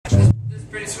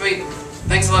Pretty sweet.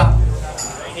 Thanks a lot.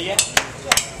 Yeah.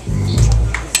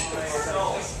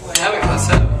 Have a class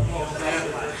set.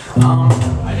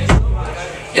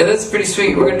 Yeah, that's pretty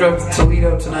sweet. We're gonna drive to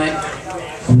Toledo tonight.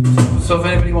 So if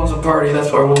anybody wants a party,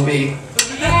 that's where we'll be.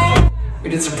 We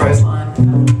did some price line.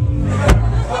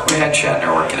 We had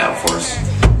Shatner working out for us.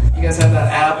 You guys have that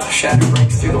app, Shatner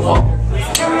breaks through the wall.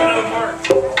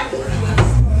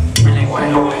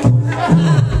 Anyway.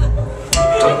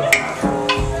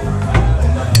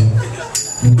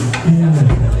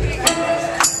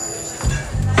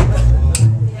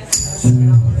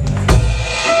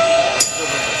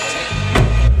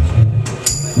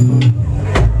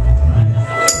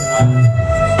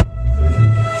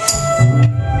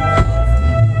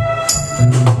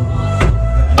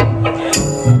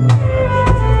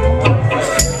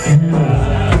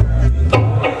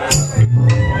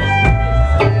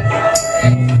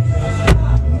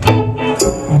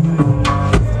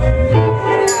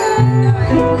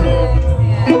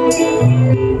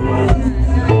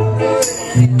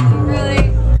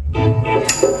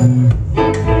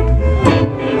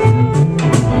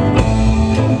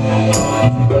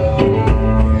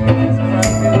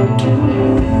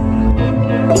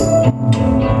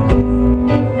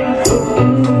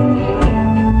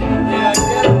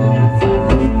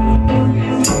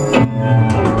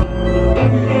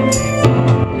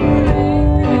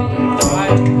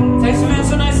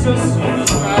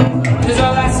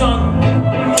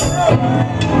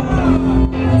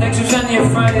 Thanks for spending your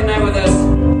Friday night with us.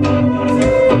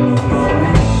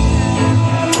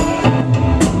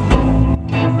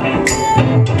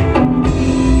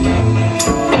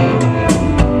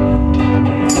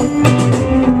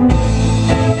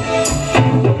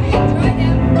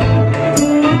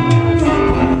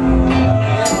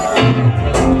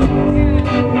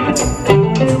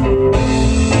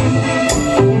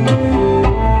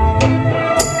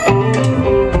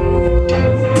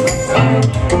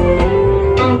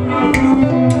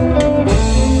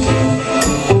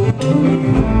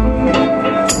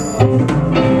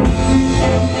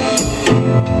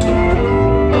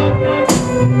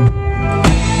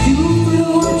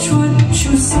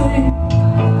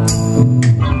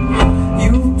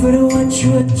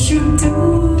 What you do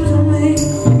to me,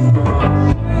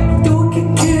 don't get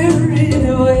carried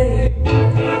away.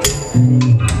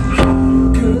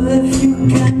 Girl, if you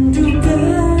can do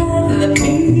better than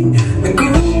me, then go.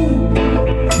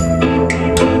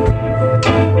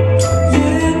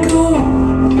 Yeah, go.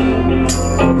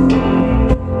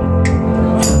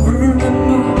 Remember,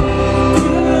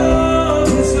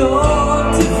 love is hard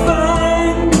to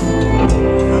find.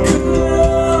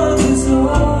 Love is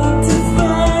hard to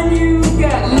find. You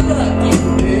got lucky,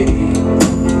 babe.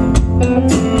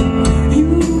 You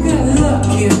got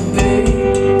lucky,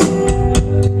 babe.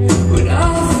 When I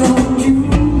found you.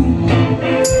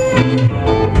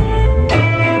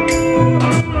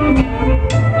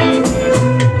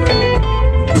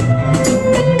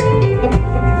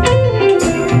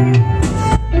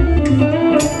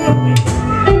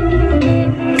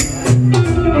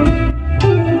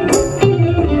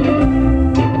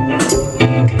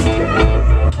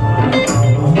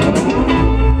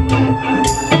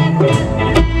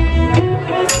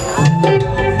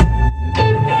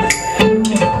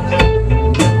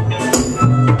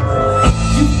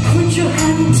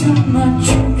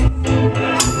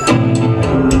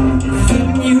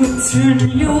 Turn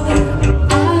your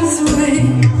eyes away.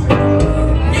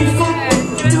 If I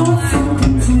don't feel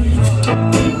complete,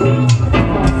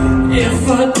 if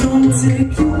I don't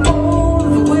take you